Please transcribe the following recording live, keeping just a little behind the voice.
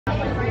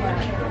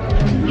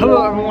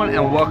Hello everyone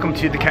and welcome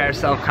to the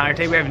Carousel Connor.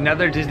 Today we have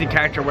another Disney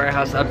Character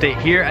Warehouse update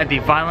here at the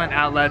Vineland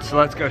outlet, so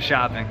let's go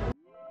shopping.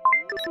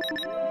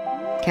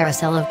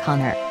 Carousel of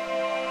Connor.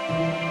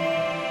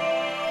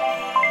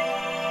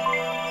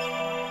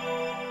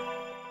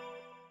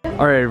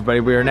 Alright everybody,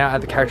 we are now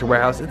at the Character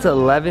Warehouse. It's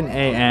 11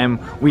 a.m.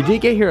 We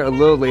did get here a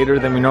little later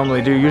than we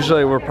normally do.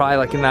 Usually we're probably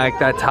like in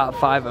that top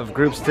 5 of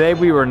groups. Today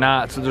we were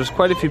not, so there's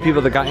quite a few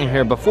people that got in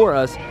here before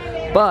us.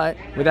 But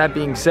with that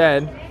being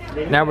said,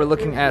 now we're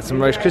looking at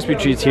some Rice Krispie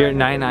Treats here,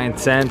 99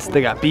 cents.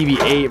 They got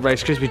BB-8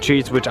 Rice Krispie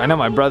Treats, which I know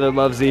my brother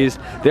loves these.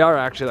 They are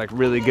actually like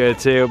really good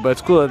too, but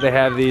it's cool that they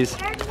have these.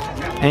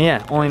 And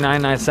yeah, only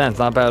 99 cents,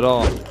 not bad at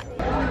all.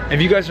 If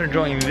you guys are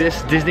enjoying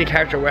this Disney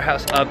Character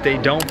Warehouse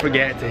update, don't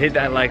forget to hit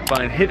that like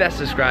button, hit that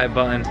subscribe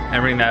button,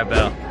 and ring that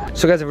bell.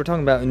 So guys, if we're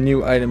talking about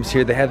new items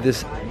here, they have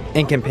this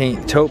ink and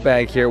paint tote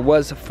bag here. It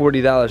was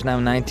 $40, now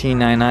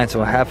 $19.99,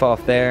 so half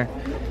off there.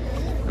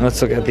 And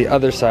let's look at the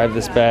other side of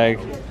this bag.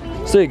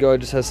 So there you go, it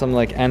just has some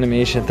like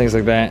animation, things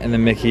like that, and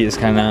then Mickey is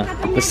kind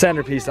of the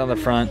centerpiece on the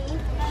front.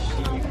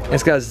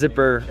 It's got a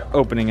zipper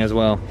opening as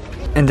well.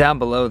 And down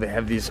below they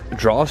have these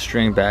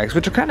drawstring bags,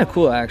 which are kind of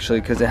cool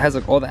actually, because it has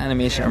like all the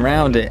animation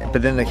around it,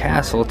 but then the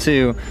castle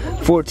too.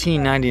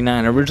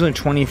 $14.99, originally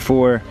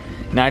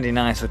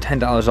 $24.99, so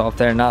 $10 off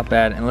there, not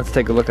bad. And let's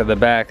take a look at the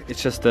back.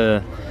 It's just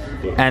the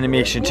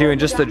animation too, and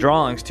just the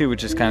drawings too,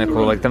 which is kind of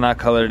cool, like they're not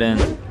colored in.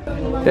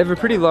 They have a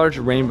pretty large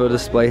rainbow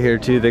display here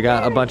too. They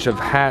got a bunch of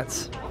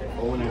hats.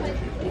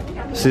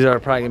 So these are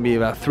probably gonna be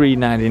about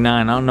 $3.99.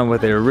 I don't know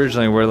what they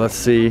originally were. Let's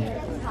see,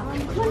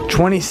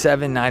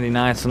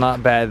 $27.99, so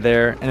not bad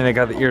there. And then they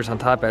got the ears on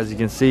top, as you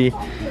can see.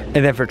 And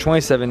then for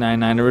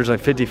 $27.99, originally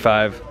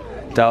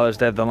 $55,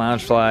 they have the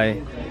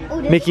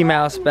Loungefly Mickey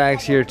Mouse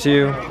bags here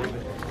too.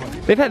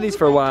 They've had these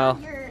for a while,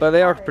 but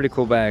they are pretty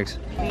cool bags.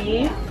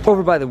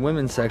 Over by the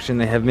women's section,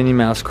 they have Minnie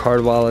Mouse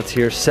card wallets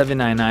here,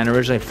 $7.99,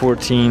 originally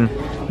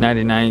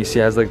 $14.99. You see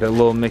it has like that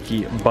little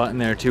Mickey button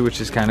there too, which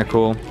is kind of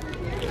cool.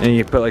 And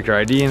you can put like your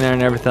ID in there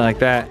and everything like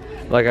that.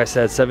 Like I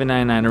said,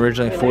 $7.99,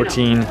 originally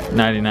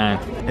 $14.99.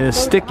 And then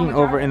sticking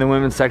over in the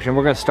women's section,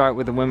 we're gonna start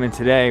with the women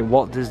today.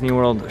 Walt Disney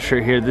World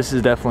shirt here. This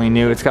is definitely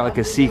new. It's got like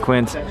a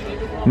sequence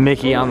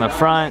Mickey on the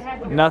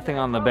front, nothing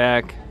on the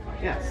back.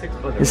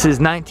 This is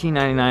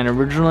 $19.99,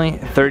 originally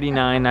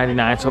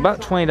 $39.99, so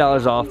about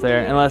 $20 off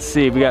there. And let's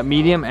see, we got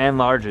medium and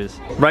larges.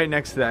 Right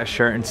next to that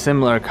shirt in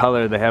similar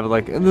color, they have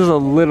like, this is a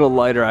little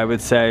lighter I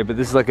would say, but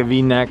this is like a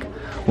V-neck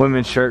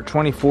women's shirt,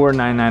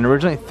 $24.99,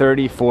 originally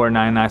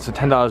 $34.99, so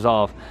 $10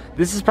 off.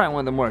 This is probably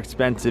one of the more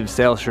expensive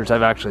sales shirts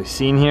I've actually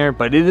seen here,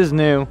 but it is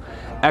new.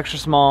 Extra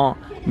small,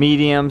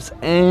 mediums,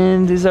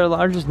 and these are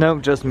larges?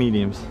 Nope, just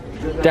mediums.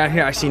 Down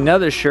here I see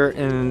another shirt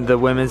in the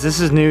women's. This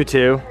is new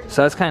too,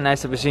 so that's kind of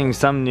nice that we're seeing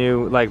some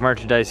new like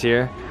merchandise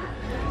here.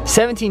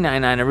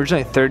 $17.99,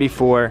 originally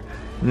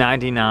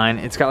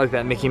 $34.99. It's got like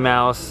that Mickey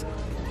Mouse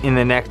in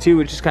the neck too,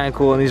 which is kind of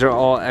cool. And these are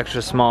all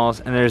extra smalls,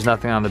 and there's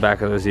nothing on the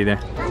back of those either.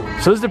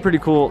 So this is a pretty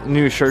cool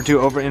new shirt too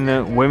over in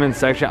the women's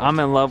section.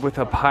 I'm in love with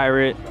a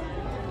pirate.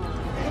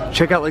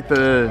 Check out like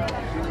the,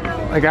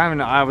 like I don't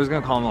know, I was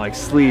gonna call them like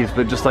sleeves,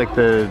 but just like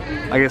the,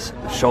 I guess,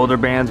 shoulder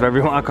bands, whatever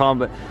you want to call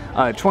them. But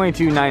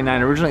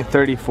 $22.99, originally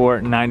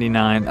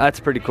 $34.99.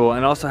 That's pretty cool.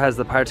 And also has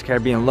the Pirates of the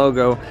Caribbean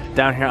logo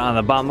down here on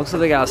the bottom. Looks like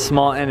they got a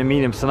small and a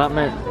medium, so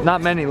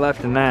not many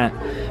left in that.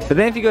 But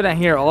then if you go down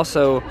here,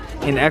 also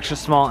in extra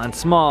small and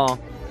small,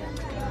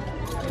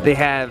 they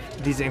have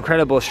these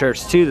incredible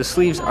shirts too. The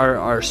sleeves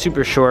are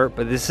super short,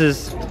 but this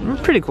is a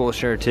pretty cool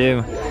shirt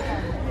too.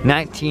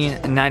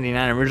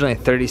 $19.99, originally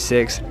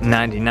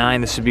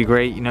 $36.99. This would be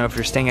great, you know, if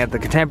you're staying at the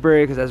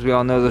Contemporary, because as we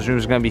all know, those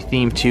rooms are going to be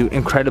themed to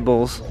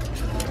Incredibles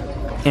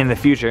in the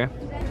future.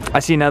 I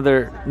see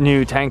another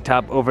new tank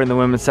top over in the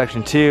women's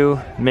section too.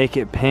 Make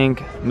it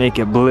pink, make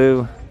it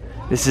blue.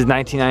 This is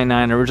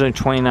 $19.99, originally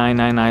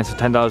 $29.99, so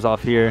 $10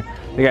 off here.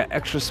 They got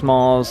extra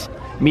smalls,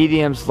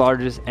 mediums,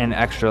 larges, and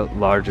extra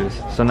larges.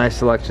 So nice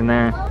selection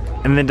there.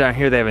 And then down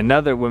here they have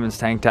another women's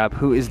tank top.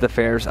 Who is the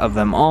fairest of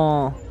them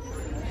all?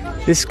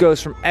 This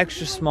goes from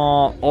extra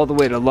small all the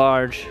way to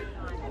large.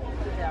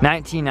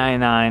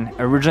 $19.99,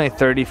 originally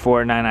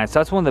 $34.99. So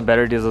that's one of the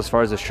better deals as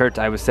far as the shirts,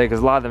 I would say,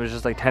 because a lot of them is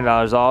just like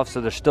 $10 off,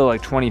 so they're still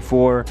like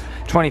 $24,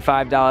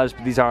 $25,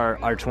 but these are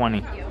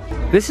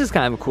 $20. This is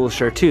kind of a cool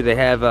shirt too. They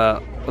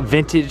have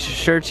vintage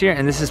shirts here,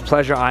 and this is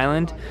Pleasure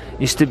Island.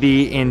 Used to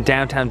be in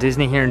downtown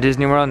Disney here in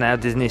Disney World, now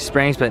Disney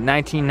Springs, but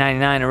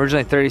 $19.99,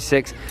 originally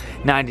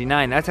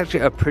 $36.99. That's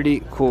actually a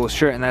pretty cool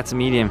shirt, and that's a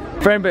medium.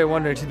 For anybody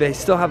wondering too, they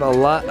still have a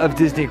lot of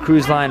Disney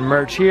Cruise Line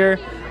merch here.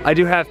 I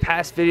do have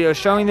past videos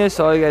showing this,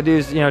 so all you gotta do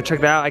is, you know,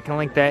 check that out. I can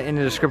link that in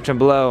the description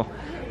below.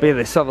 But yeah,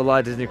 they still have a lot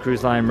of Disney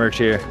Cruise Line merch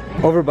here.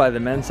 Over by the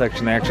men's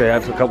section, they actually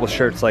have a couple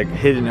shirts like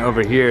hidden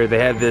over here. They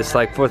have this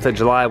like 4th of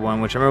July one,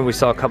 which I remember we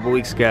saw a couple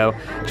weeks ago.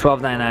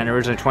 $12.99,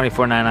 originally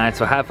 $24.99,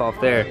 so half off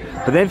there.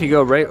 But then if you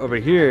go right over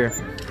here,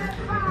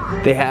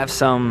 they have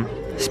some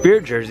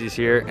Spirt jerseys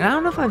here, and I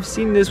don't know if I've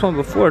seen this one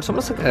before. It's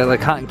almost like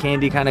cotton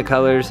candy kind of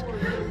colors.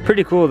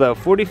 Pretty cool though,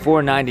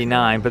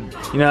 $44.99, but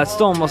you know, it's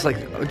still almost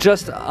like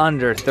just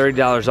under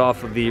 $30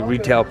 off of the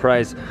retail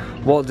price.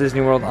 Walt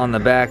Disney World on the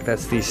back,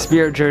 that's the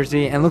Spirt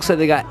jersey, and looks like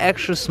they got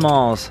extra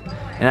smalls,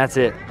 and that's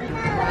it.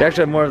 They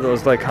actually have more of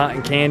those like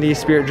cotton candy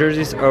Spirt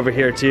jerseys over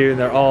here too, and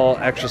they're all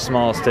extra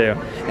smalls too.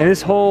 And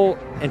this whole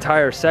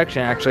entire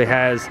section actually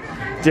has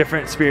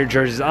different Spirt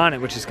jerseys on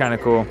it, which is kind of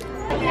cool.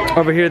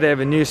 Over here they have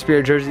a new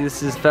Spirt jersey.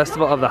 This is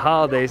Festival of the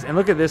Holidays, and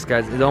look at this,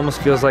 guys. It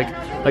almost feels like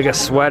a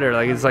sweater.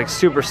 Like it's like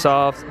super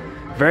soft,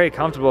 very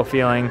comfortable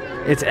feeling.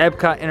 It's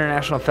Epcot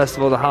International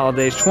Festival of the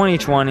Holidays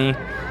 2020,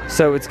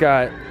 so it's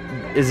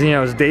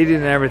dated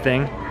and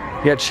everything.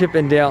 You got Chip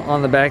and Dale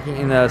on the back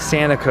in a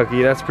Santa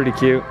cookie. That's pretty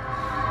cute.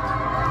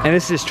 And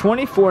this is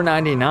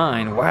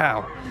 $24.99.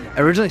 Wow.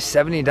 Originally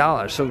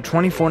 $70, so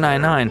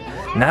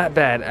 $24.99. Not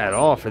bad at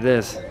all for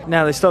this.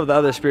 Now they still have the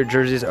other Spirt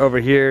jerseys over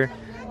here.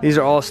 These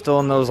are all still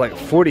in those like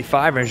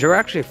 45 range. They were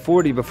actually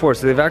 40 before,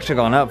 so they've actually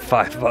gone up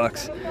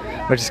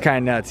 $5, which is kind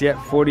of nuts. Yep,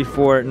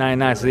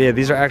 $44.99. So yeah,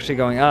 these are actually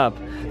going up,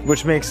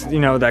 which makes, you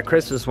know, that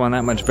Christmas one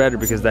that much better,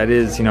 because that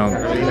is, you know,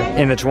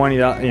 in the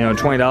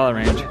 $20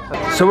 range.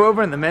 So we're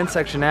over in the men's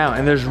section now,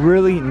 and there's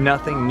really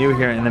nothing new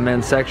here in the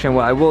men's section.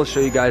 What I will show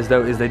you guys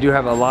though is they do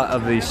have a lot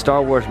of the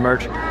Star Wars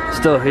merch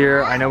still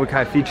here. I know we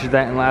kind of featured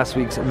that in last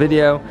week's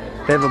video.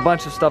 They have a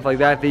bunch of stuff like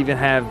that. They even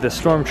have the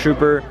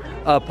Stormtrooper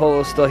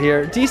polo still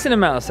here. Decent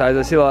amount of size.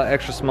 I see a lot of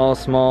extra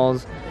smalls,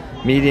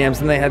 mediums,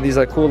 and they have these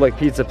like cool like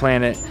Pizza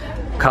Planet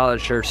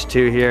collared shirts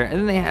too here. And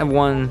then they have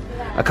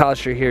a collared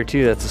shirt here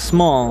too that's a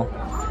small,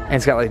 and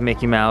it's got like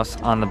Mickey Mouse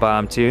on the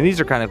bottom too. And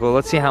these are kind of cool.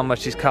 Let's see how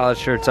much these collared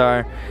shirts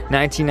are.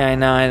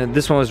 $19.99.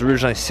 This one was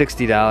originally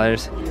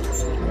 $60,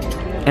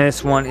 and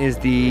this one is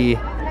the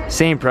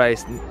same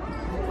price,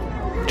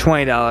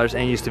 $20,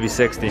 and it used to be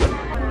 $60.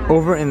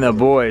 Over in the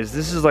boys,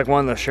 this is like one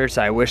of those shirts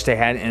I wish they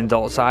had in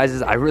adult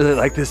sizes. I really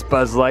like this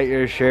Buzz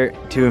Lightyear shirt,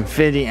 to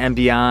infinity and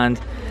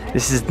beyond.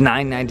 This is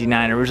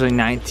 $9.99, originally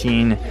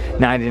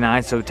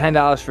 $19.99, so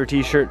 $10 for a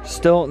t-shirt,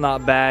 still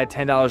not bad.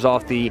 $10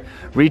 off the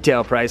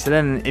retail price. And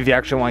then if you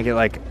actually want to get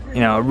like,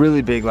 you know, a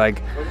really big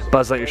like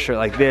Buzz Lightyear shirt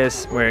like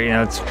this, where, you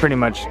know, it's pretty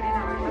much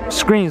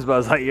screams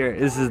Buzz Lightyear,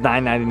 this is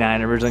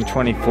 $9.99, originally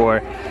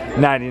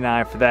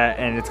 $24.99 for that,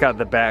 and it's got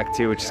the back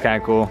too, which is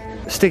kind of cool.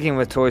 Sticking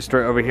with Toy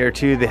Story over here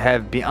too, they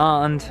have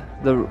Beyond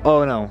the,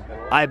 oh no,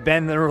 I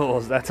bend the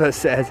rules, that's what it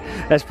says.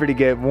 That's pretty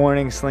good.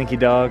 Warning, Slinky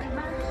Dog.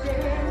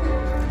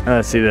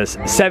 Let's see this,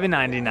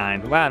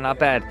 $7.99. Wow, not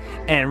bad.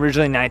 And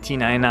originally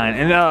 $19.99.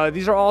 And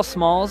these are all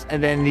smalls,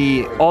 and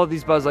then all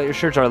these Buzz Lightyear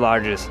shirts are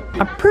larges.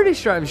 I'm pretty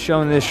sure I've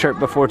shown this shirt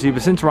before too,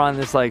 but since we're on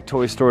this like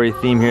Toy Story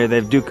theme here, they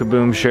have Duke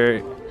Kaboom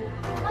shirt.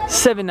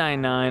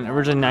 $7.99,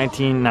 originally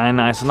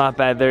 $19.99, so not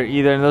bad there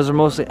either. And those are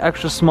mostly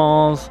extra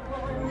smalls,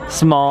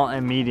 small,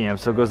 and medium,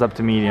 so it goes up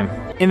to medium.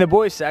 In the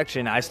boys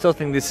section, I still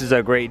think this is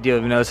a great deal,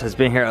 even though this has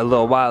been here a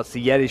little while. It's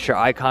the Yeti shirt,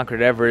 I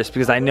Conquered Everest,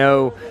 because I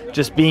know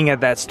just being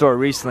at that store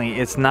recently,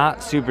 it's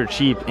not super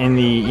cheap in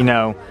the, you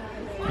know,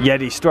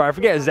 Yeti store. I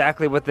forget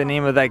exactly what the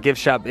name of that gift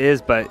shop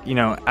is, but, you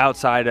know,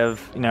 outside of,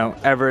 you know,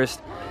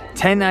 Everest.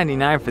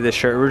 $10.99 for this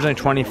shirt, originally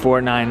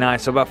 $24.99,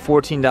 so about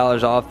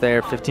 $14 off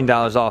there,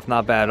 $15 off,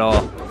 not bad at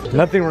all.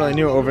 Nothing really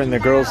new over in the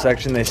girls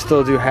section. They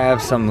still do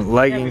have some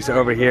leggings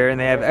over here, and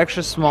they have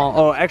extra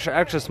small,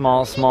 extra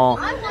small,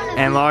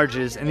 and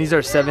larges, and these are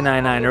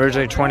 $7.99,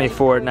 originally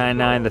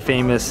 $24.99, the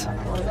famous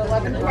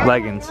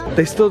leggings.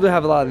 They still do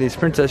have a lot of these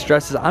princess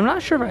dresses. I'm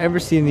not sure if I've ever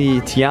seen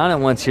the Tiana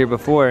ones here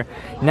before.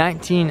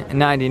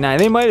 $19.99.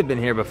 They might have been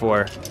here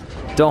before.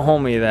 Don't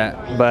hold me to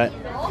that, but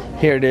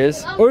here it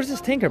is. Or is this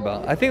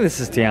Tinkerbell? I think this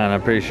is Tiana,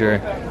 I'm pretty sure.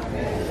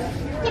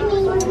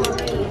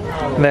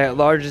 They have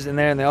larges in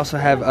there, and they also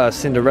have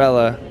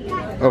Cinderella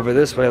over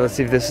this way. Let's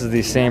see if this is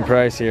the same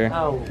price here.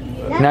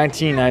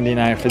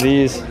 $19.99 for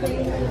these.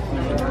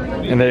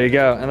 And there you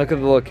go. And look at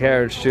the little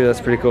carriage too,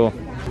 that's pretty cool.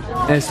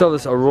 And they still have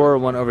this Aurora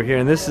one over here,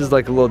 and this is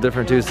like a little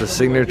different too. It's the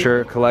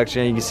signature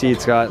collection. You can see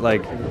it's got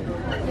like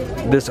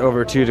this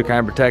over too to kind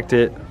of protect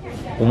it.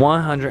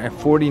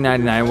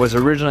 $140.99 was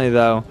originally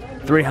though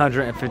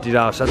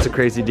 $350, so that's a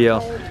crazy deal.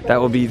 That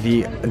will be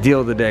the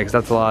deal of the day, because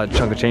that's a lot of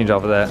chunk of change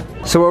off of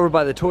that. So over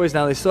by the toys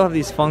now, they still have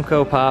these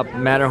Funko Pop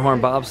Matterhorn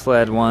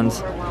bobsled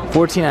ones,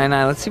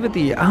 $14.99. Let's see what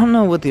I don't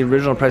know what the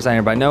original price on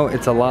here, but I know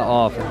it's a lot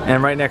off.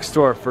 And right next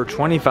door for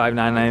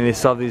 $25.99, they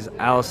still have these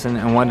Alice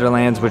in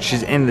Wonderlands, which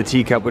she's in the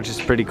teacup, which is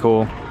pretty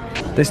cool.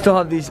 They still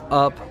have these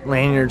Up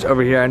lanyards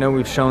over here. I know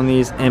we've shown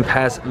these in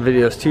past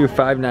videos too,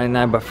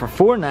 $5.99, but for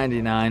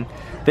 $4.99,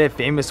 they have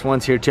famous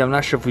ones here too. I'm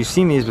not sure if we've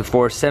seen these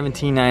before.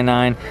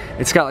 $17.99.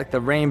 It's got like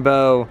the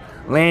rainbow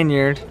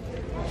lanyard,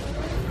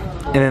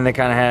 and then they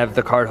kind of have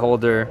the card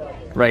holder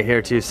right here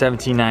too.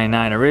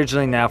 $17.99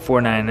 originally, now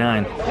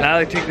 $4.99. And I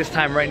like to take this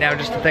time right now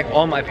just to thank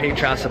all my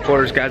Patreon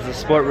supporters, guys. The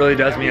support really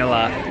does mean a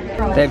lot.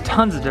 They have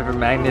tons of different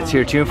magnets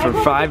here too for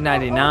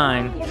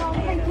 $5.99.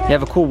 You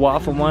have a cool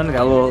waffle one,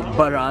 got a little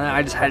butter on it.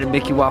 I just had a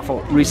Mickey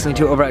waffle recently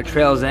too over at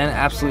Trails End,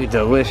 absolutely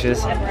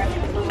delicious.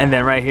 And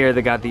then right here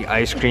they got the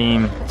ice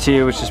cream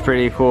too, which is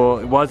pretty cool.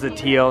 It was a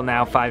teal,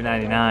 now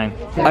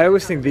 $5.99. I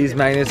always think these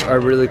magnets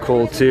are really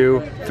cool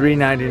too.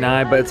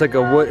 $3.99, but it's like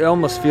a wood, it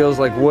almost feels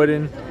like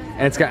wooden.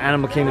 And it's got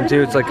Animal Kingdom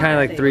too. It's like kind of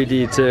like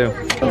 3D too.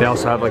 They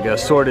also have like a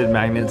assorted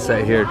magnet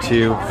set here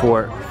too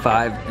for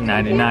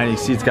 $5.99. You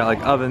see it's got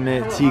like oven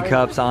mitt,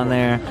 teacups on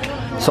there.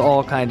 So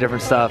all kind of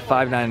different stuff.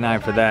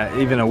 $5.99 for that.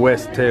 Even a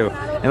whisk too.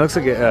 And it looks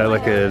like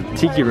a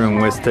tiki room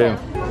whisk too.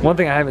 One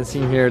thing I haven't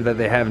seen here that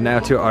they have now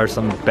too are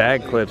some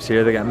bag clips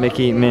here. They got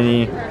Mickey,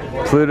 Minnie,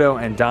 Pluto,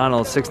 and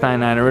Donald,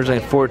 $6.99,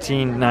 originally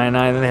 $14.99.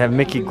 Then they have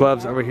Mickey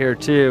gloves over here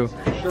too,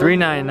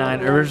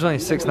 $3.99, originally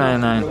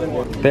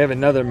 $6.99. They have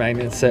another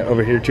magnet set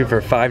over here too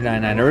for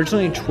 $5.99,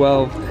 originally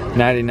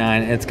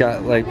 $12.99. It's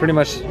got like pretty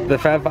much the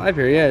Fab 5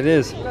 here. Yeah, it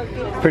is.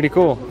 Pretty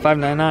cool.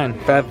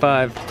 $5.99, Fab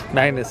 5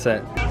 magnet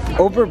set.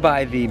 Over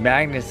by the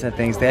magnets and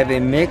things, they have a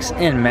mix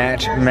and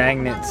match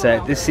magnet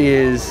set. This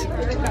is,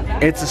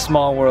 it's a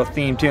Small World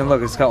theme too, and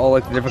look, it's got all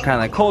like the different kind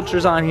of like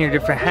cultures on here,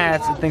 different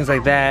hats and things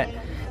like that,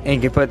 and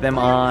you can put them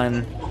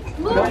on,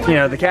 you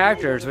know, the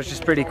characters, which is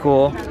pretty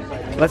cool.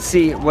 Let's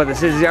see what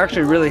this is. It's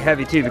actually really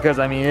heavy too, because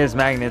I mean it is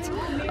magnets.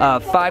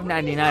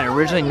 $5.99,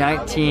 originally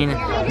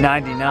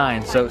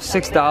 $19.99, so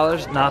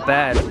 $6, not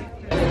bad.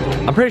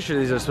 I'm pretty sure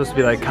these are supposed to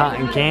be like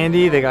cotton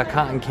candy. They got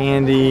cotton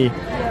candy,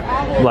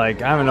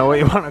 like, I don't know what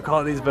you want to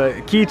call these, but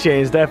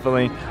keychains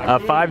definitely.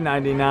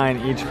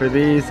 $5.99 each for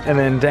these. And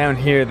then down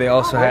here they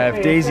also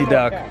have Daisy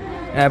Duck,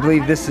 and I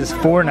believe this is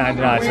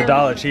 $4.99, so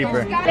 $1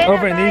 cheaper.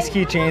 Over in these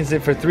keychains,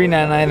 for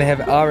 $3.99 they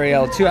have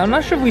Ariel too. I'm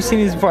not sure if we've seen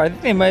these before. I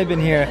think they might have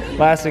been here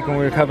last week when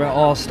we were covering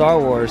all Star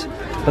Wars,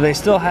 but they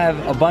still have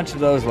a bunch of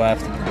those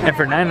left. And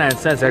for 99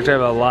 cents, they actually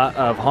have a lot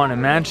of Haunted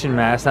Mansion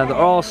masks. Now they're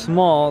all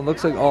small,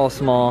 looks like all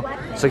small,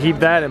 so keep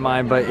that in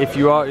mind. But if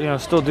you are, you know,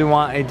 still do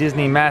want a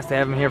Disney mask, they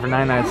have them here for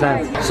 99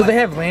 cents. So they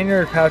have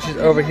lanyard pouches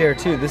over here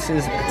too. This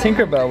is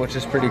Tinkerbell, which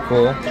is pretty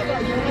cool.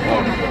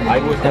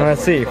 And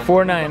let's see,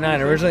 $4.99,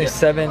 originally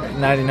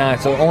 $7.99,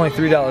 so only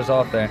 $3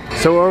 off there.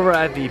 So over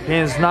at the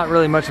pins, not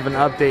really much of an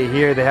update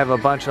here. They have a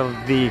bunch of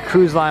the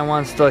cruise line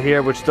ones still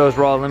here, which those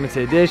were all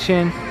limited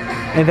edition.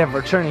 And then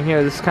for turning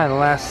here, this is kind of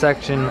the last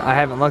section I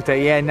haven't looked at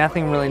yet.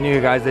 Nothing really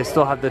new, guys. They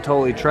still have the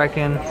Totally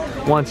Trekkin'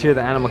 ones here,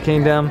 the Animal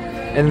Kingdom.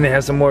 And then they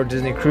have some more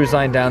Disney Cruise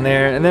Line down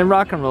there. And then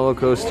Rock and Roller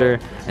Coaster.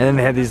 And then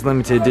they have these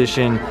limited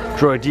edition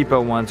Droid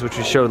Depot ones, which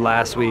we showed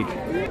last week.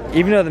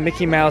 Even though the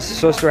Mickey Mouse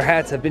Store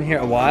hats have been here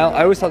a while,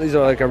 I always thought these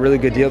are like a really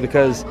good deal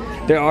because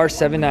they are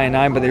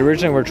 $7.99, but they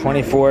originally were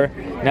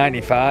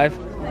 $24.95.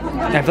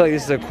 And I feel like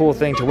this is a cool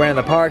thing to wear in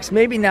the parks.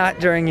 Maybe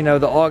not during, you know,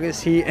 the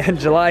August heat and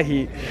July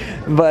heat,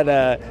 but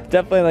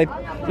definitely like,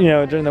 you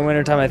know, during the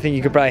winter time, I think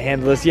you could probably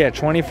handle this. Yeah,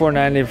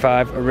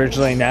 $24.95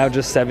 originally, now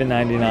just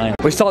 $7.99.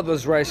 We saw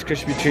those Rice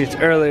Krispie Treats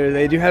earlier.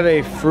 They do have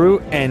a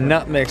fruit and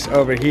nut mix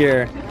over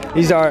here.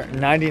 These are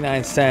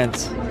 99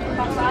 cents.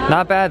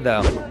 Not bad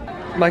though.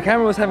 My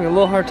camera was having a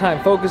little hard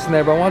time focusing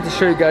there, but I wanted to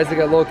show you guys they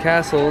got little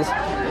castles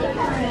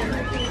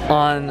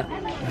on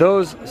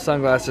those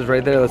sunglasses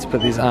right there. Let's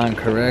put these on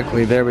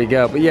correctly. There we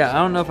go. But yeah, I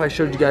don't know if I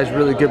showed you guys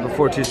really good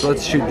before too, so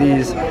let's shoot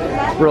these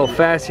real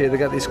fast here. They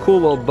got these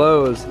cool little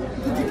bows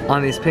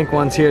on these pink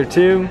ones here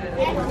too.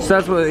 So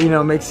that's what, you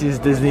know, makes these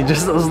Disney,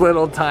 just those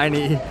little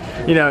tiny,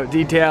 you know,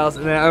 details.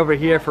 And then over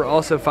here for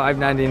also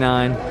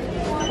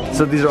 $5.99.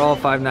 So these are all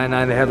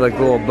 $5.99. They have like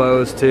little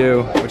bows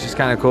too, which is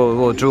kind of cool,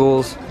 little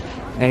jewels.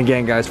 And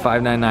again, guys,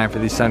 $5.99 for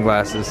these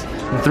sunglasses.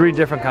 And 3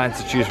 different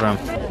kinds to choose from.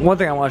 One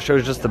thing I want to show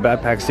is just the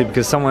backpacks too,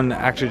 because someone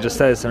actually just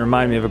said this and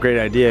reminded me of a great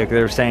idea.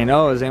 They were saying,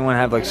 oh, does anyone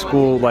have like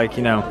school, like,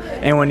 you know,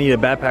 anyone need a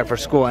backpack for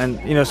school?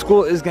 And, you know,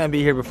 school is going to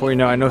be here before you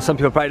know. I know some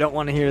people probably don't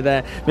want to hear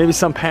that. Maybe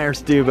some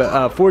parents do, but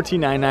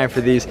 $14.99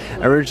 for these.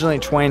 Originally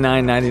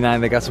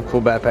 $29.99. They got some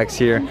cool backpacks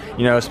here,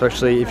 you know,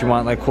 especially if you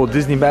want like cool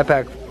Disney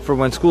backpack for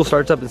when school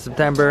starts up in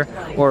September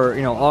or,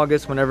 you know,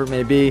 August, whenever it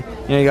may be.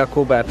 You know, you got a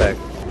cool backpack.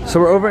 So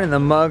we're over in the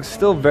mugs,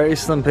 still very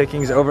slim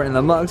pickings over in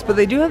the mugs, but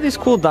they do have this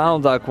cool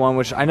Donald Duck one,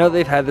 which I know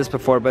they've had this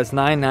before, but it's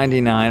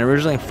 $9.99,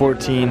 originally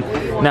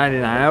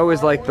 $14.99. I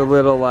always like the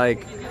little,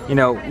 like, you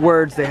know,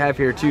 words they have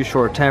here too,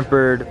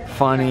 short-tempered,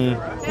 funny,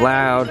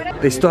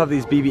 loud. They still have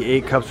these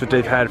BB-8 cups, which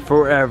they've had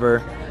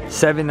forever.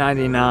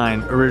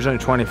 $7.99, originally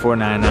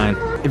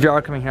 $24.99. If you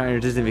are coming here on your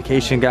Disney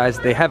vacation, guys,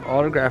 they have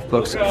autograph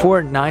books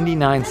for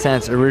 99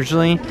 cents,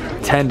 originally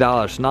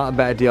 $10. So not a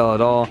bad deal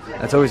at all.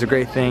 That's always a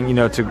great thing, you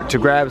know, to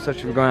grab, especially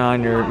if you're going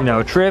on your, you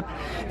know, trip.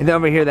 And then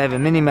over here they have a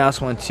Minnie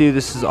Mouse one too.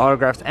 This is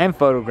autographs and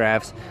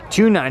photographs.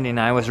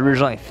 $2.99 was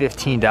originally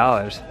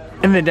 $15.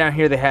 And then down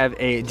here they have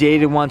a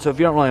dated one, so if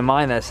you don't really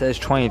mind that says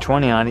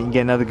 2020 on it, you can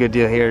get another good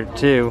deal here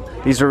too.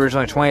 These were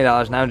originally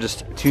 $20, now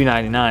just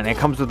 $2.99. It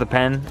comes with a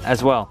pen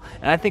as well.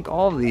 And I think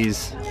all of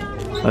these,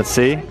 let's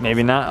see,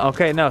 maybe not.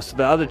 Okay, no, so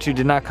the other 2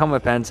 did not come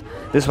with pens.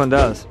 This one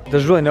does.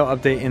 There's really no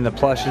update in the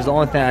plushes. The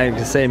only thing I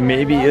can say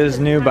maybe is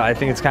new, but I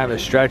think it's kind of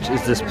a stretch,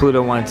 is this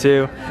Pluto one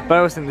too. But I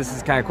always think this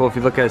is kind of cool. If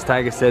you look at his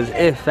tag, it says,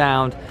 if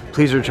found,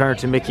 please return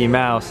to Mickey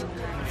Mouse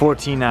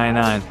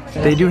 $14.99.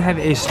 They do have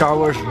a Star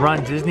Wars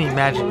Run Disney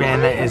Magic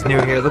Band that is new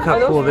here. Look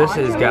how cool this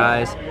is,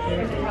 guys.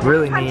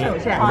 Really neat.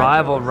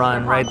 Rival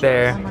Run right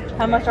there.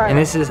 How much are And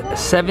this is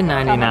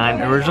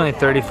 $7.99, originally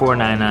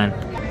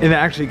 $34.99. And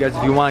actually, guys,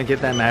 if you want to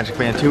get that magic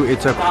band too,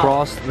 it's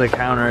across the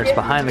counter. It's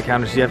behind the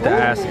counter, so you have to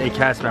ask a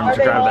cast member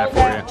to grab that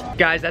for you.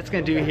 Guys, that's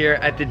going to do here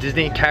at the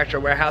Disney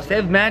Character Warehouse. They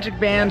have magic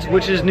bands,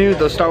 which is new.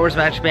 Those Star Wars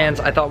magic bands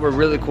I thought were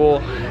really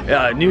cool.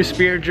 New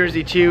Spirit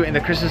jersey too in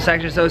the Christmas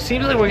section. So it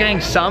seems like we're getting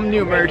some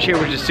new merch here,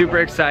 which is super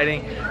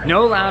exciting.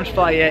 No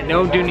Loungefly yet,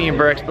 no Dooney and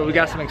Burks, but we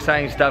got some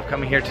exciting stuff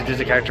coming here to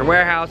Disney Character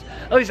Warehouse.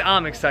 At least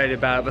I'm excited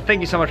about it. But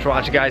thank you so much for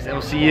watching, guys, and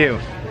we'll see you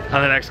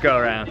on the next go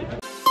around.